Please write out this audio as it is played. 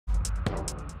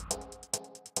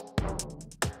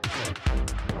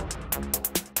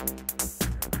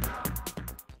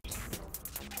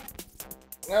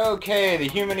Okay, the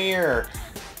human ear.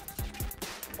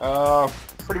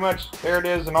 Pretty much there it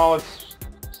is in all its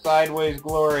sideways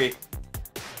glory.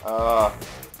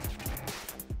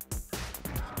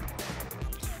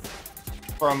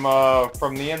 From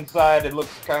the inside, it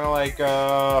looks kind of like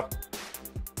wow,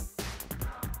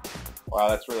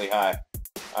 that's really high.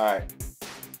 All right,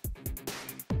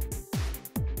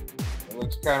 it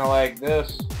looks kind of like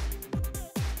this.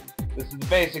 This is the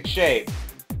basic shape.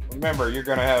 Remember, you're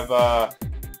gonna have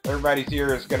everybody's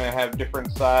ear is gonna have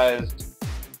different sized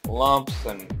lumps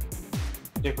and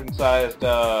different sized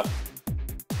well,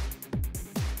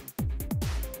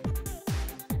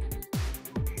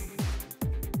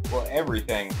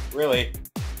 everything really.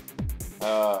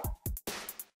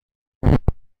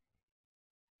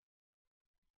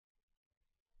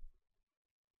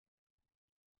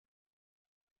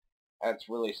 That's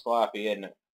really sloppy, isn't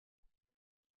it?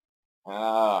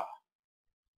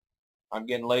 I'm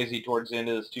getting lazy towards the end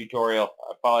of this tutorial.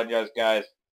 I apologize, guys.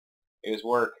 It was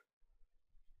work.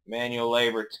 Manual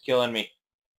labor. It's killing me.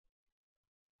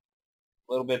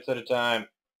 Little bits at a time.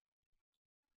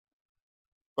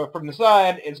 But from the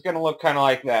side, it's going to look kind of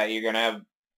like that. You're going to have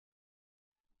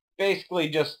basically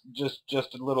just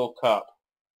a little cup.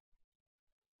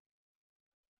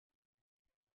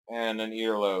 And an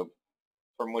earlobe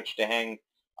from which to hang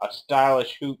a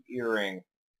stylish hoop earring.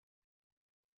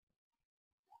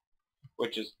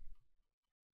 Which is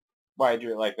why I do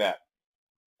it like that.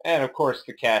 And of course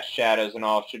the cast shadows and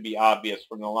all should be obvious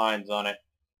from the lines on it.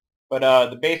 But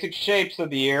the basic shapes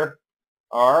of the ear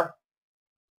are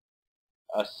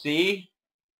a C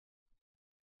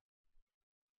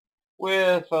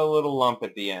with a little lump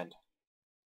at the end.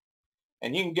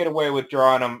 And you can get away with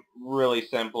drawing them really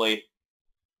simply.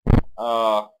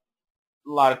 A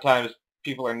lot of times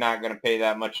people are not going to pay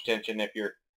that much attention if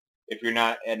you're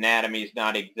not, anatomy's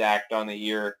not exact on the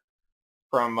ear.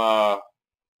 From the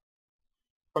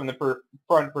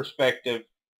front perspective,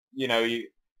 you know, you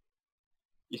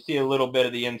see a little bit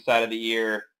of the inside of the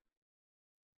ear.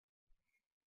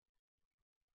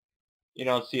 You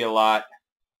don't see a lot.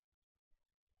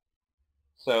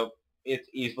 So it's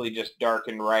easily just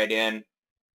darkened right in.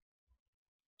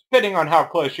 Depending on how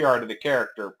close you are to the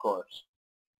character, of course.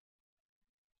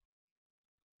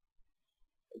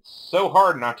 It's so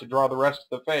hard not to draw the rest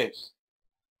of the face.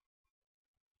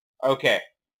 Okay,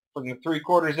 from the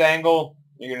 3/4 angle,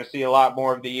 you're going to see a lot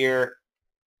more of the ear.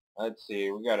 Let's see,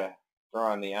 we got to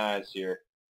draw on the eyes here.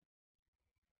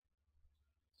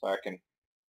 So I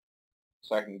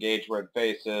can gauge where the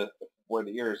face is, where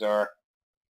the ears are.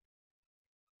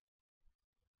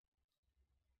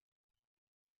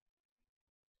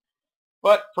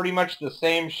 But pretty much the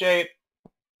same shape.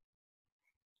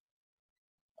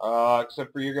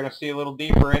 Except for you're going to see a little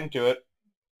deeper into it.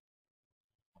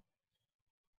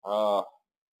 And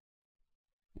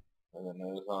the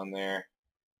nose on there.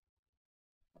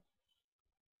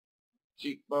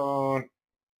 Cheekbone.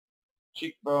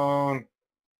 Cheekbone.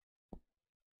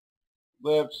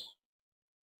 Lips.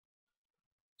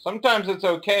 Sometimes it's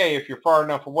okay if you're far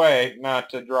enough away not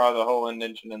to draw the whole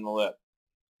indentation in the lip.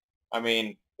 I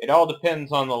mean, it all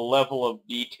depends on the level of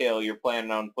detail you're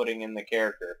planning on putting in the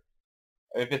character.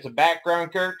 If it's a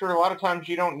background character, a lot of times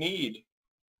you don't need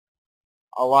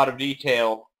a lot of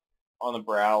detail on the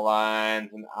brow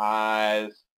lines and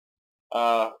eyes.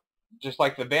 Just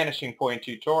like the Vanishing Point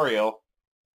tutorial,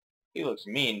 he looks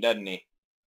mean, doesn't he?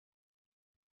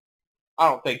 I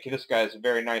don't think this guy's a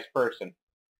very nice person.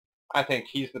 I think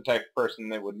he's the type of person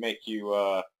that would make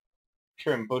you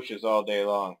trim bushes all day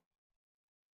long.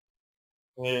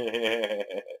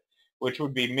 Which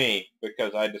would be me,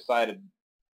 because I decided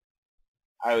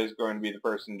I was going to be the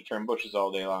person to trim bushes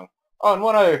all day long. Oh, and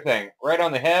one other thing. Right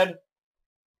on the head,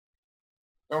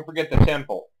 don't forget the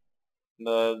temple.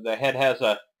 The head has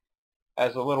a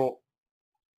little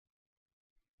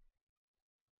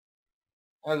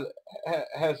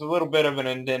has a little bit of an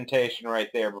indentation right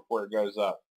there before it goes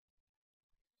up.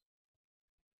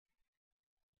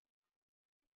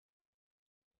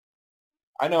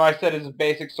 I know I said it's a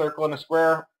basic circle and a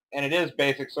square, and it is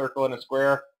basic circle and a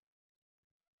square.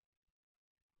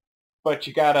 But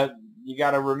you gotta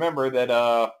remember that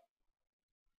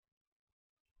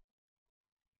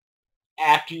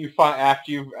after you've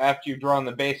drawn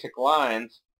the basic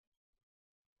lines,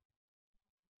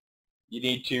 you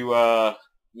need to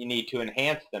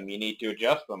enhance them. You need to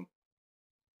adjust them.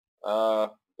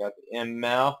 Got the M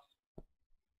mouth.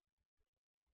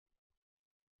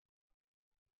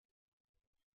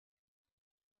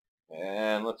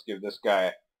 And let's give this guy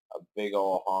a big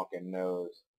ol' honking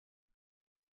nose.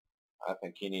 I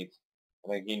think he needs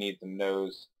a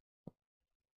nose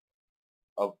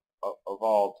of of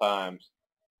all times.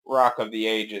 Rock of the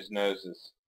Ages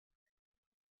noses.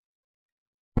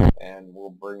 And we'll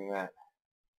bring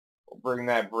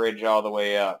that bridge all the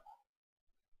way up.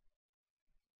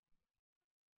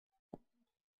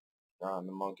 On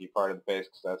the monkey part of the face,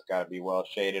 because that's got to be well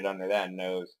shaded under that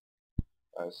nose.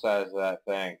 The size of that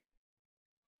thing.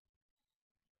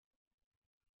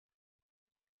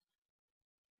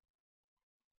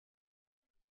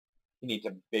 He needs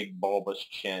a big bulbous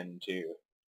chin too.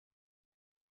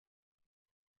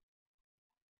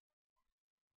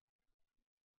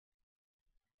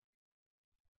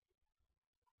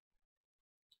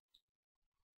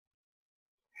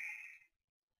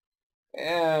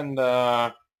 And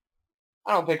I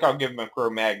don't think I'll give him a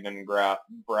Cro-Magnon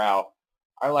brow.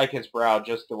 I like his brow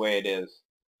just the way it is.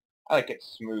 I like it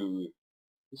smooth.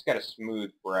 He's got a smooth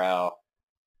brow.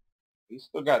 He's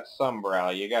still got some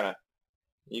brow. You gotta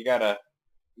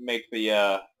make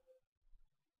the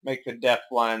depth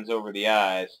lines over the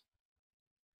eyes.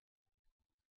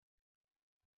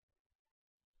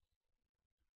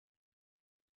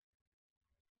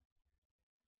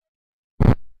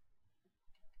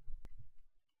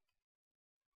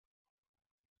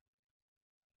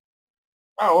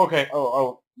 Oh, okay.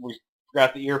 Oh, we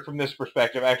got the ear from this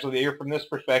perspective. Actually, the ear from this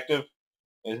perspective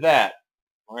is that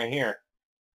right here,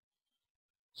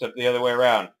 except the other way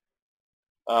around.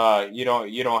 You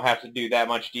don't have to do that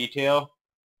much detail.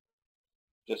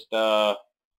 Just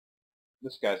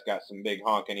this guy's got some big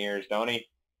honking ears, don't he?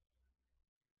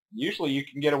 Usually you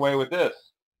can get away with this.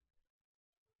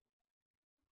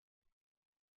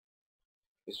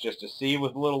 It's just a C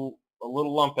with a little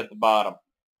lump at the bottom,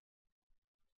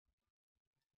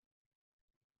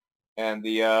 and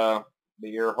the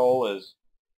ear hole is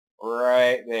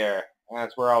right there.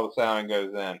 That's where all the sound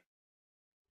goes in.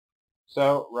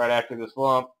 So right after this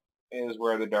lump is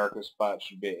where the darkest spot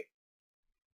should be.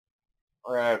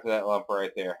 Right after that lump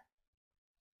right there.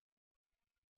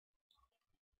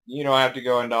 You don't have to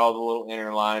go into all the little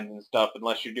inner lines and stuff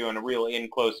unless you're doing a real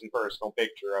in-close and personal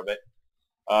picture of it.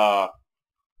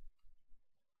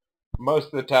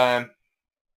 Most of the time,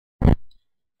 like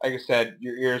I said,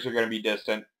 your ears are going to be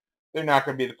distant. They're not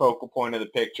going to be the focal point of the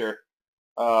picture.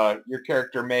 Your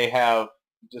character may have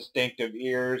distinctive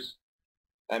ears.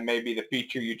 That may be the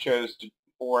feature you chose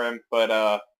for him, but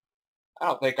I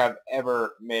don't think I've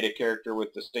ever made a character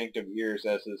with distinctive ears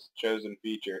as his chosen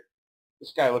feature.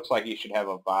 This guy looks like he should have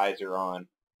a visor on.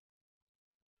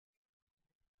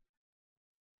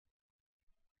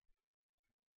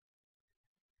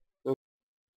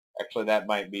 Actually, that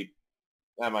might be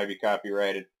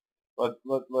copyrighted.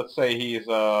 Let's say he's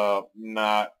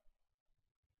not.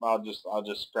 I'll just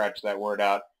scratch that word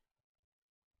out.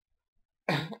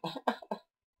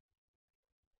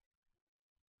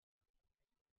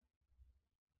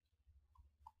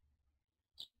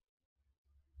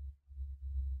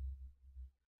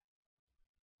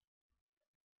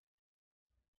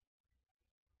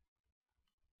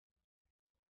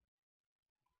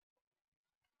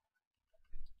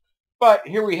 But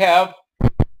here we have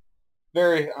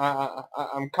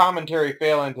I'm commentary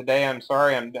failing today. I'm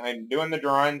sorry. I'm doing the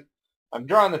drawings. I'm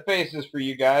drawing the faces for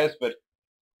you guys, but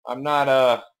I'm not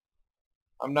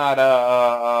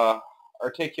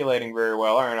articulating very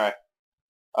well, aren't I?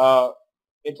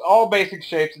 It's all basic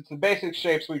shapes. It's the basic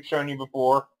shapes we've shown you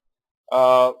before.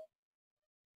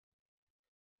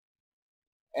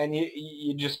 And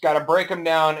you just got to break them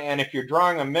down, and if you're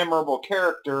drawing a memorable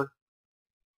character,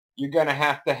 you're going to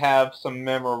have some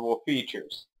memorable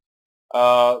features.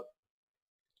 A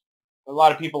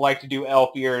lot of people like to do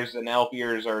elf ears, and elf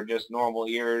ears are just normal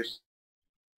ears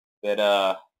that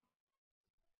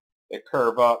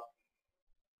curve up.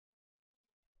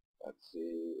 Let's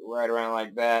see, right around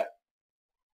like that.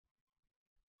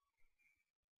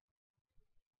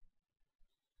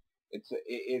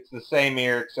 It's the same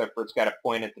ear except for it's got a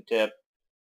point at the tip.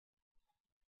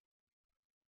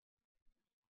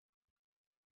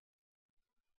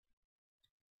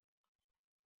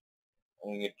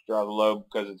 And you get to draw the lobe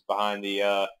because it's behind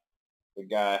the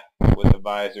guy with the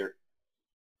visor.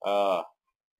 But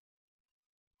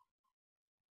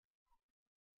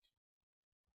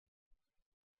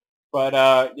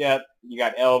yeah, you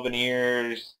got elven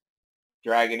ears,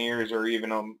 dragon ears are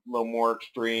even a little more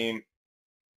extreme.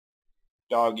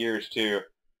 Dog ears too.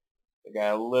 They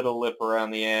got a little lip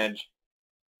around the edge,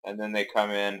 and then they come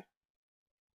in.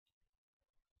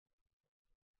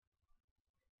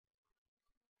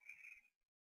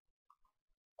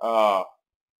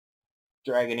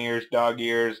 Dragon ears, dog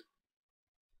ears.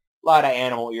 A lot of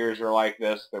animal ears are like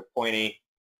this. They're pointy,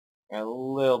 and a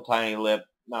little tiny lip,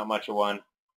 not much of one.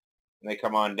 And they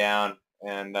come on down,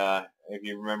 and If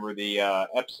you remember the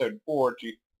episode 4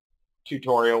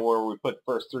 tutorial where we put the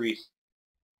first 3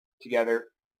 together,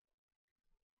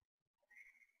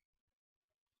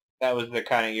 that was the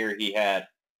kind of ear he had.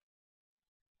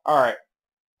 Alright,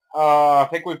 I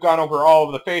think we've gone over all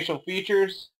of the facial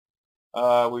features.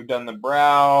 We've done the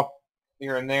brow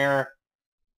here and there,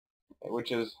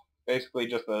 which is basically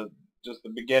just the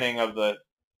beginning of the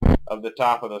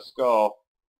top of the skull.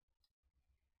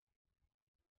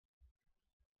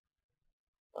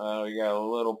 We got a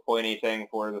little pointy thing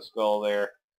for the skull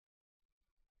there,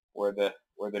 where the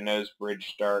nose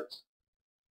bridge starts,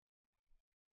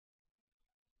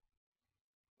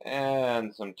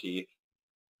 and some teeth.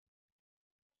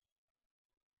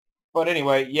 But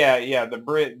anyway, yeah,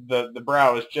 the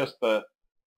brow is just the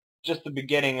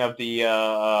beginning of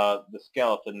the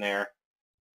skeleton there.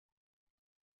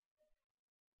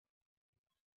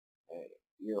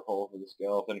 Ear hole for the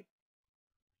skeleton.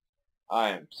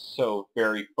 I am so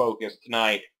very focused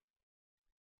tonight.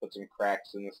 Put some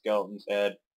cracks in the skeleton's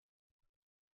head.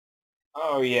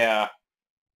 Oh yeah,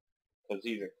 because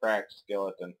he's a cracked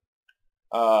skeleton.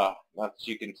 Not that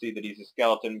you can see that he's a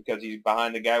skeleton because he's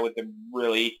behind the guy with the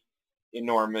really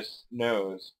enormous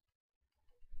nose.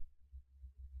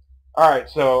 Alright,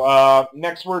 so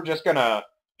next we're just gonna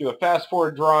do a fast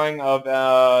forward drawing of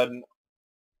a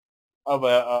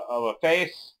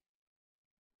face.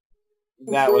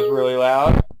 That was really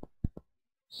loud.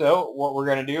 So what we're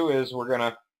gonna do is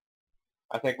I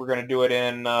think we're gonna do it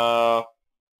in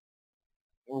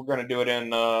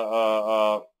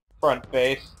front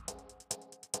face.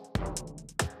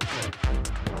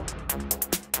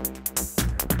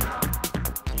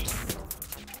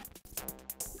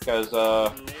 Because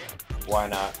why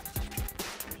not?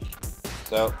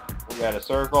 So we got a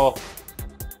circle,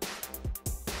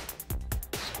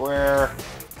 square.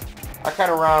 I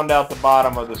kind of round out the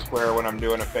bottom of the square when I'm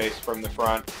doing a face from the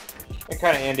front. It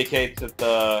kind of indicates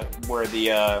that where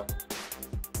the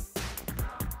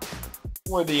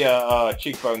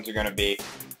cheekbones are going to be.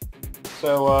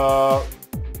 So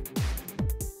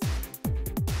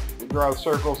we draw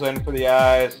circles in for the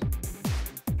eyes.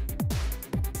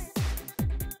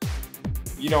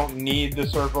 You don't need the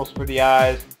circles for the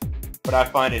eyes, but I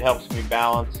find it helps me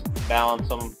balance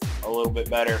them a little bit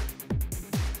better.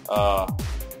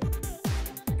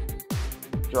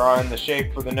 Draw in the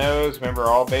shape for the nose. Remember,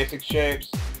 all basic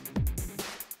shapes.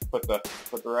 Put the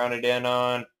rounded end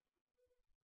on.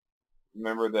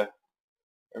 Remember the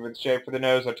shape for the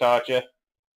nose I taught you.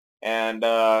 And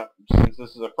since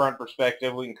this is a front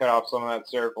perspective, we can cut off some of that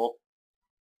circle.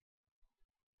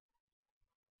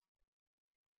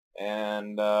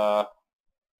 And let's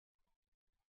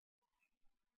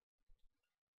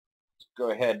go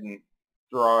ahead and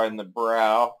draw in the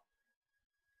brow.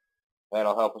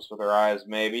 That'll help us with our eyes,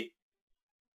 maybe.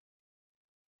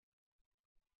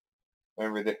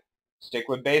 Remember to stick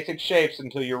with basic shapes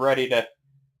until you're ready to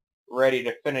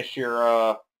finish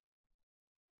your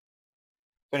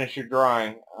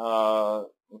drawing.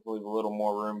 Let's leave a little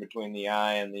more room between the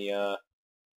eye and the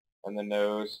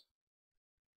nose.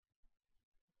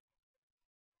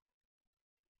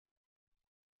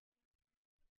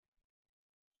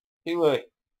 He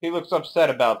looks upset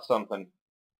about something.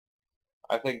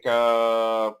 I think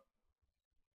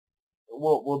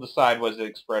we'll decide what the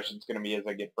expression's going to be as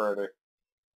I get further.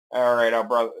 All right,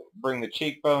 I'll bring the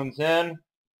cheekbones in.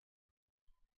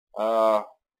 Let's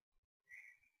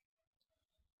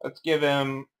give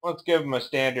him a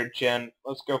standard chin.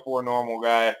 Let's go for a normal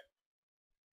guy.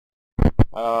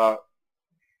 If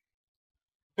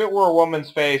it were a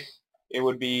woman's face, it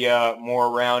would be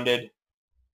more rounded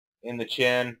in the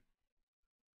chin.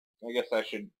 I guess I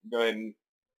should go ahead and,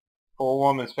 for a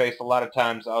woman's face, a lot of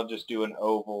times I'll just do an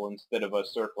oval instead of a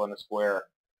circle and a square.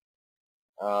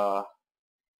 Because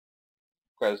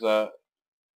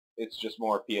it's just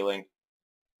more appealing.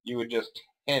 You would just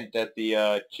hint at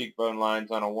the cheekbone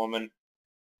lines on a woman.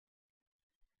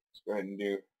 Let's go ahead and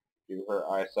do her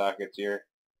eye sockets here.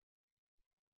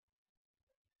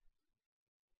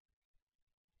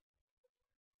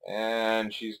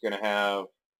 And she's going to have...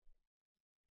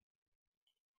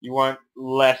 You want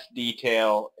less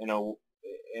detail in a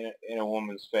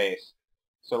woman's face.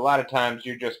 So a lot of times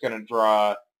you're just going to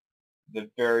draw the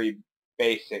very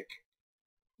basic,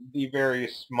 the very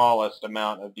smallest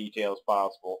amount of details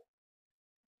possible.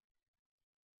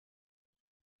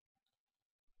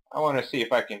 I want to see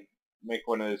if I can make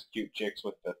one of those cute chicks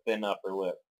with the thin upper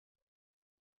lip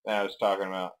that I was talking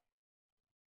about.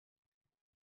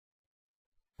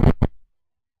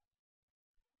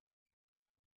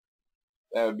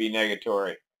 That would be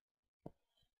negatory.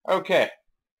 Okay.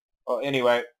 Well,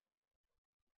 anyway.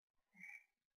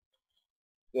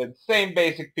 The same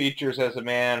basic features as a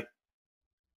man.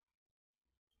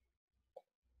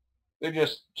 They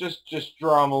just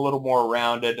draw them a little more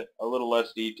rounded, a little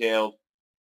less detailed.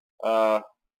 Thin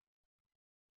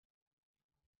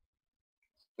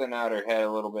out her head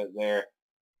a little bit there.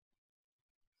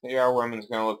 See, our woman's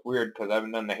going to look weird because I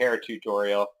haven't done the hair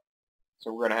tutorial.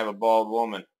 So we're going to have a bald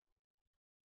woman.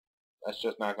 That's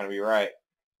just not going to be right.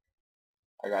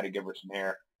 I got to give her some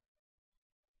hair.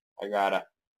 I gotta.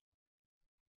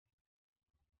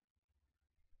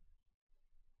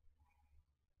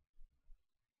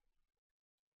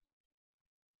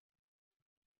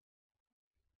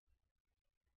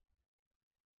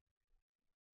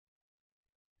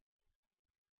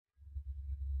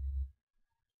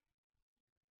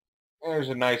 There's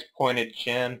a nice pointed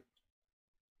chin.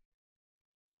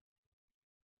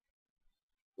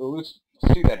 Ooh, let's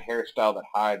see that hairstyle that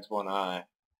hides one eye.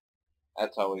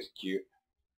 That's always cute.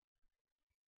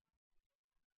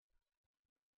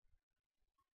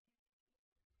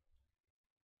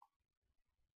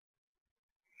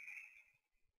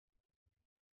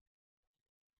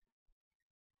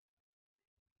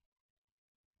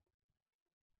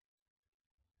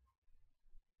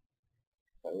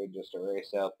 So we just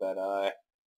erase out that eye.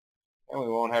 And we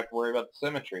won't have to worry about the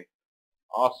symmetry.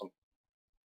 Awesome.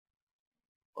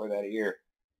 Or that ear.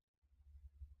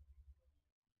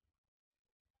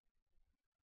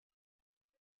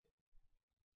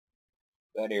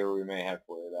 That ear we may have to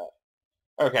worry about.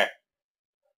 Okay.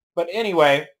 But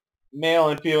anyway, male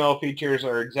and female features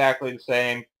are exactly the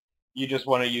same. You just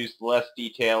want to use less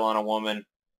detail on a woman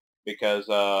because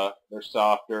they're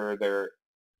softer, they're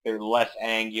less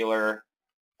angular,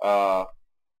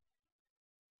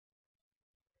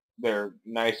 they're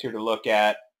nicer to look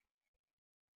at.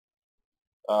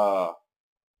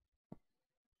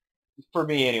 For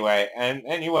me anyway,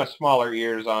 and you want smaller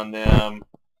ears on them.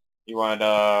 You want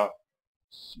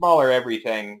smaller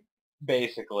everything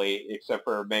basically, except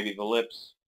for maybe the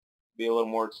lips be a little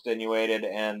more extenuated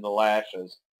and the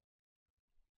lashes.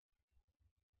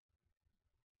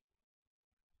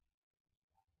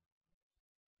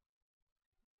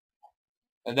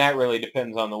 And that really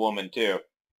depends on the woman too.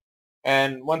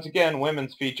 And once again,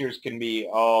 women's features can be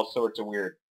all sorts of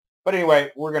weird. But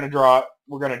anyway, we're gonna draw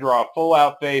a full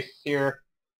out face here,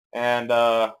 and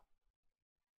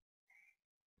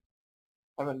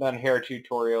haven't done hair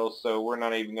tutorials, so we're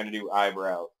not even gonna do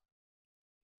eyebrows.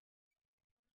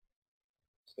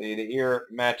 See, the ear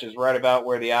matches right about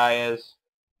where the eye is.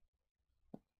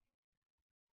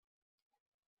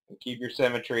 And keep your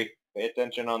symmetry. Pay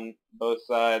attention on both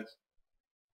sides,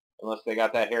 unless they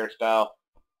got that hairstyle,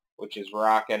 which is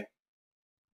rocking.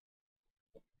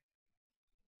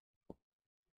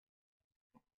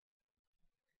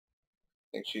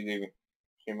 I think she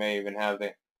may even have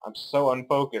the... I'm so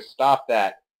unfocused. Stop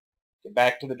that. Get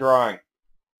back to the drawing.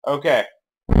 Okay.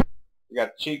 We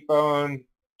got cheekbone,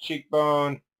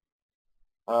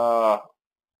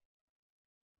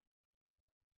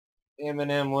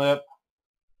 M&M lip.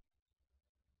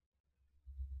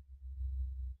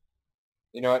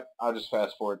 You know what? I'll just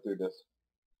fast forward through this.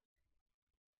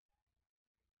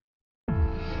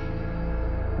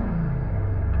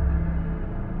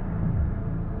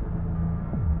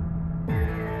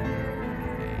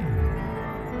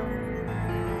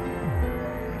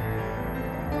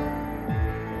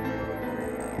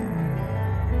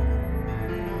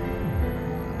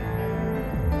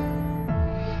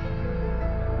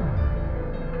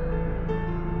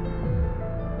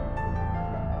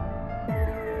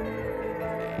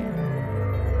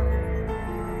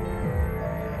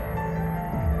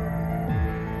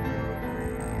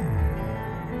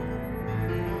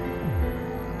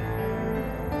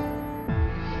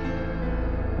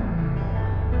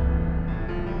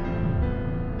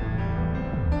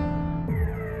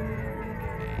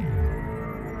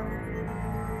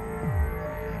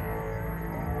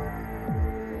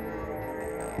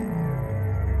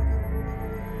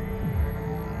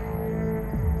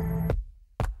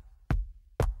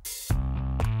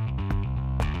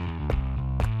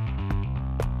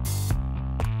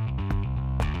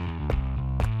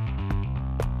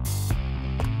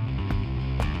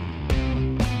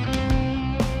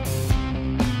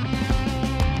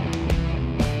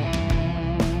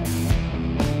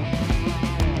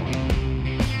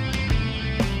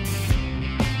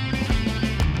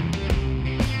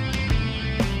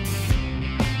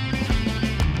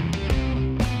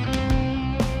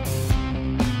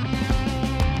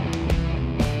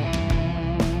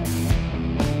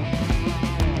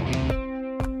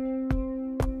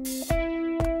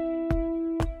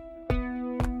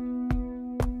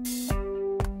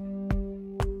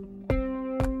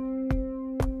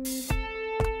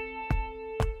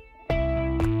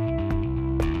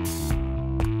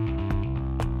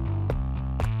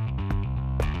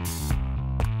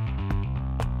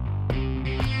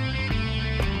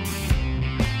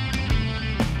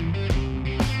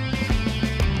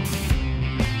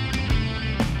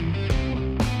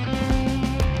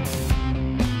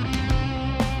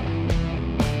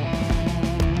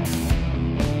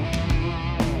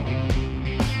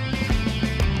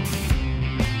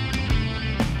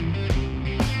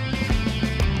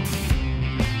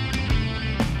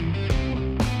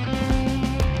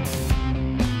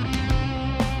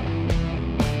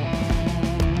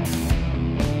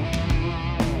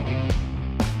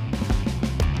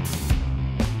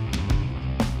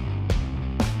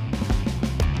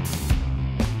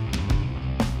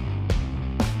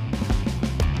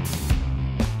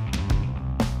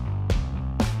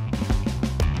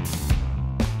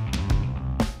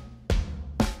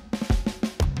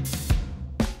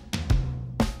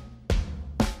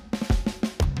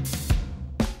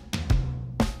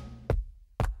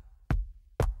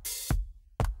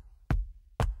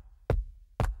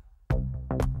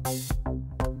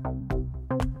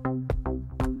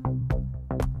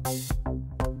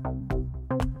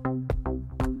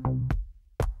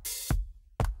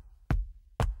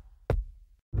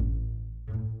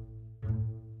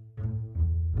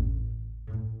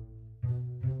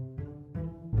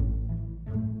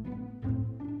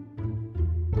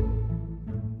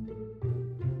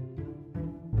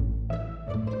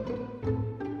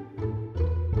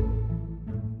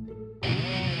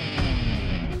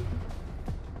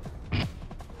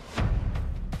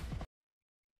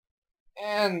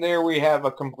 And there we have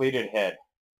a completed head.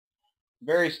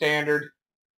 Very standard,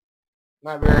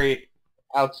 not very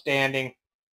outstanding.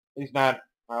 He's not,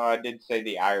 I did say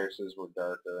the irises were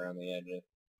darker around the edges.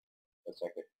 Looks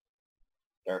like it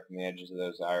darken the edges of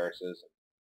those irises.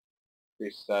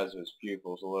 Increase the size of his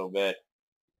pupils a little bit.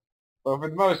 But for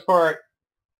the most part,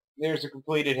 there's a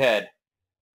completed head.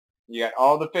 You got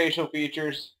all the facial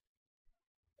features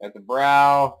at the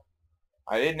brow.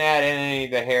 I didn't add in any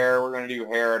of the hair. We're going to do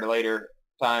hair at a later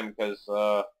time because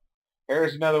hair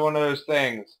is another one of those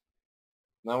things.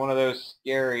 Not one of those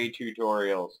scary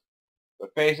tutorials.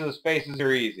 But faces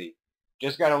are easy.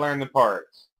 Just got to learn the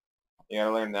parts. You got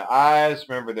to learn the eyes.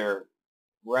 Remember, they're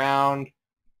round,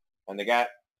 and they got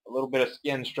a little bit of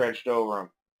skin stretched over them.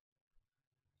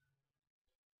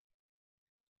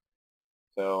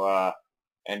 So,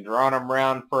 and drawing them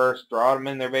round first, draw them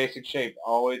in their basic shape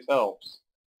always helps.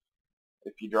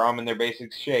 If you draw them in their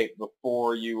basic shape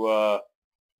before you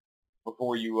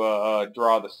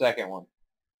draw the second one,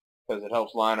 because it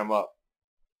helps line them up.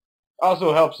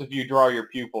 Also helps if you draw your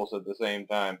pupils at the same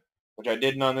time, which I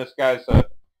didn't on this guy, so it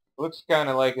looks kind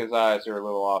of like his eyes are a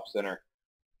little off center.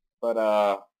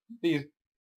 But these,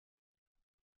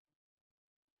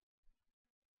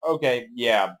 okay,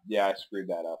 yeah, I screwed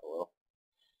that up a little.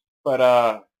 But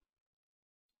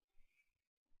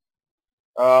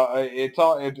it's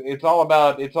all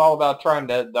about trying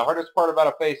to. The hardest part about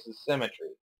a face is symmetry.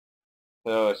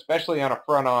 So especially on a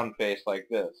front-on face like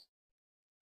this.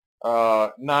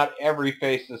 Not every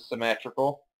face is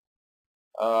symmetrical.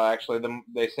 Actually,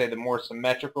 they say the more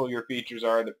symmetrical your features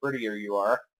are, the prettier you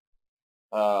are.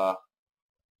 I'm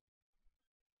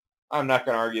not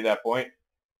going to argue that point.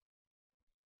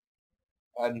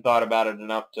 I hadn't thought about it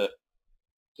enough to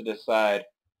decide.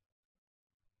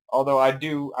 Although I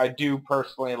do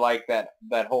personally like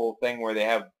that whole thing where they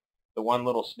have the one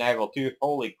little snaggle tooth.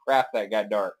 Holy crap, that got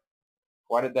dark.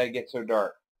 Why did that get so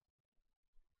dark?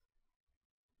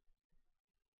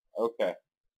 Okay.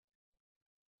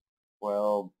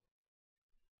 Well,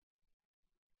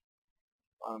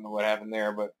 I don't know what happened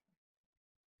there, but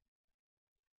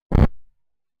I had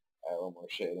a little more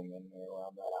shading in there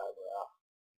around that eyebrow.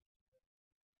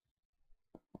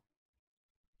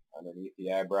 Underneath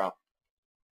the eyebrow.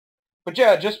 But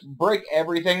yeah, just break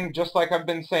everything, just like I've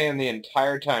been saying the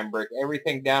entire time. Break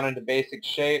everything down into basic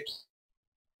shapes.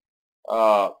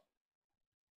 Uh,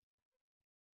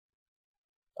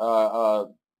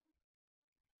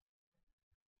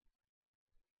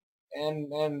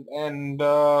 and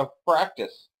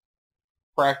practice.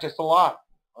 Practice a lot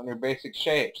on your basic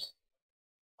shapes.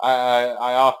 I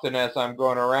often, as I'm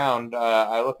going around,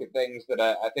 I look at things that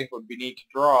I think would be neat to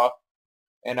draw,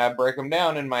 and I break them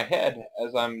down in my head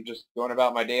as I'm just going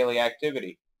about my daily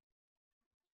activity.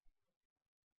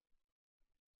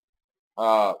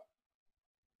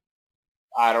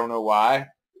 I don't know why.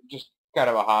 Just kind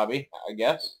of a hobby, I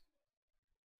guess.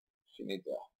 She needs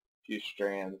a few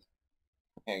strands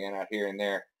hanging out here and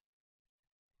there.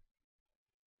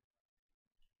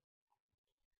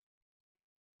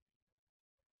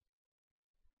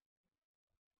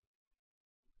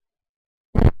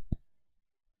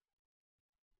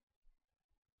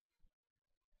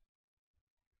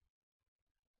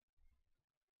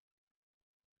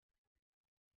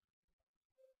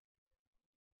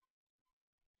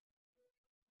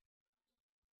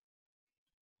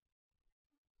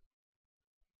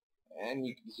 And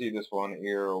you can see this one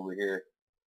ear over here.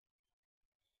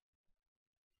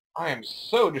 I am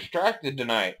so distracted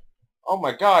tonight. Oh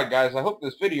my god, guys, I hope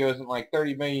this video isn't like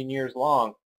 30 million years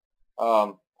long.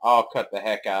 I'll cut the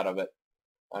heck out of it,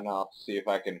 and I'll see if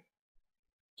I can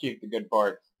keep the good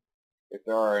parts, if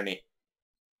there are any.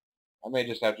 I may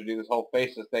just have to do this whole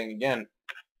faces thing again.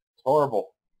 It's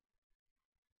horrible.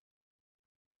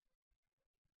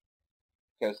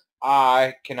 Because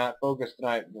I cannot focus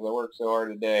tonight because I worked so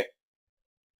hard today.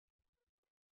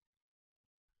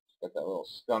 Got that little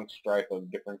skunk stripe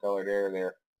of different colored hair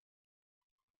there.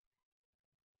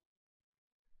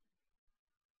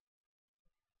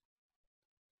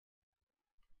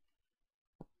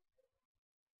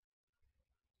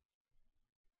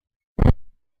 I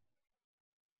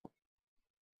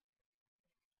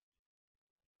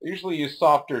usually use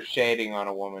softer shading on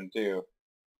a woman too.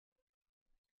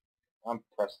 I'm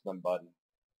pressing the button.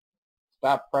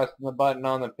 Stop pressing the button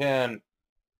on the pen.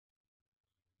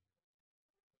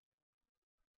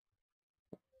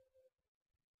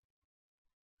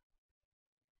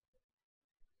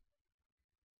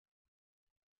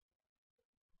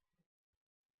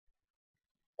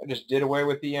 I just did away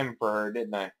with the M for her,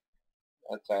 didn't I?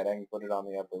 That's right, I can put it on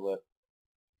the upper lip.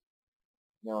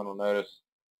 No one will notice.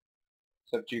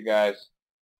 Except you guys.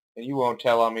 And you won't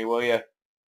tell on me, will you?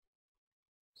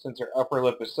 Since her upper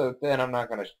lip is so thin, I'm not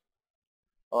going to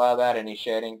allow that any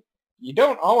shading. You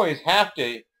don't always have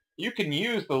to. You can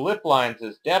use the lip lines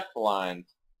as depth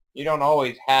lines. You don't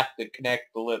always have to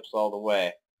connect the lips all the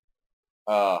way.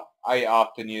 I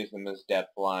often use them as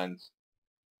depth lines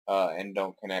and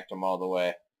don't connect them all the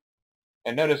way.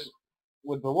 And notice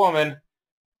with the woman,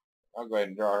 I'll go ahead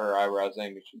and draw her eyebrows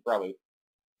in because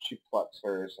she plucks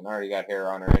hers, and I already got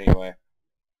hair on her anyway.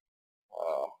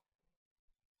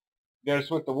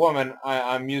 Notice with the woman,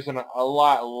 I'm using a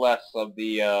lot less of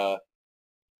the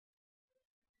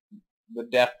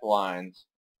depth lines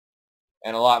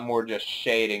and a lot more just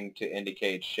shading to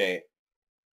indicate shape.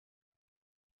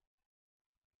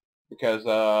 Because,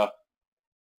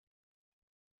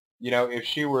 you know, if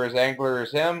she were as angular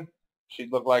as him,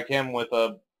 she'd look like him with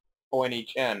a pointy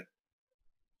chin.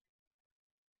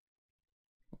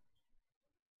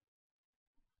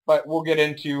 But we'll get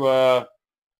into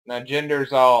now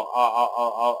genders.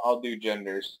 I'll do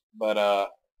genders, but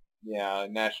yeah,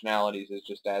 nationalities is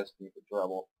just asking for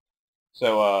trouble.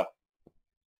 So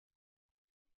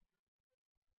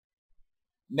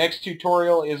next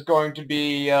tutorial is going to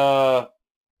be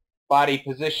body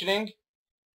positioning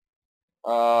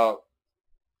and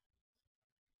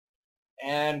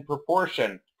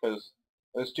proportion, because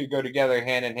those two go together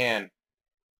hand in hand.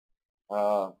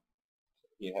 You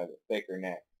have a thicker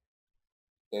neck.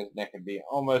 His neck can be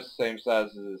almost the same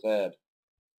size as his head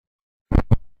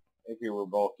if he were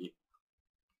bulky.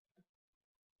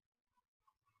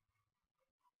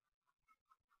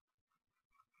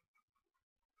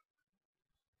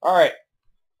 Alright.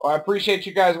 Well, I appreciate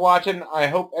you guys watching. I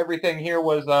hope everything here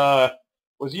was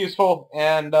useful,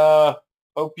 and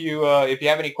hope you, if you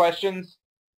have any questions,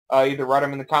 either write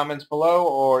them in the comments below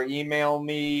or email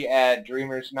me at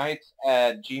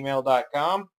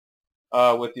dreamersnights@gmail.com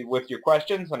with your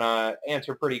questions, and I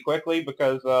answer pretty quickly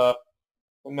because no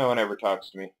one ever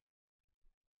talks to me.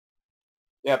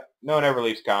 Yep, no one ever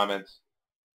leaves comments.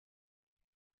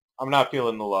 I'm not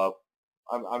feeling the love.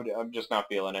 I'm just not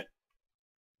feeling it.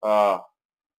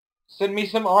 Send me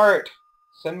some art.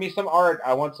 Send me some art.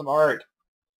 I want some art.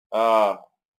 I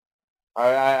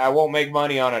won't make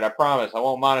money on it. I promise. I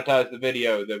won't monetize the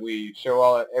video that we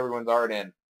show everyone's art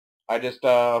in. I just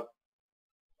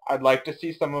I'd like to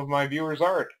see some of my viewers'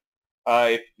 art.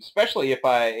 Especially if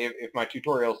my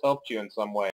tutorials helped you in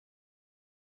some way.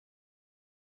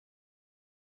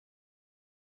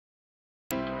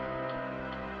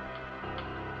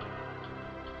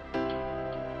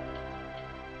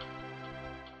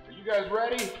 Are you guys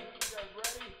ready?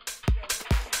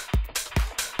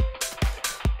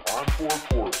 I'm for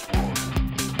coursework.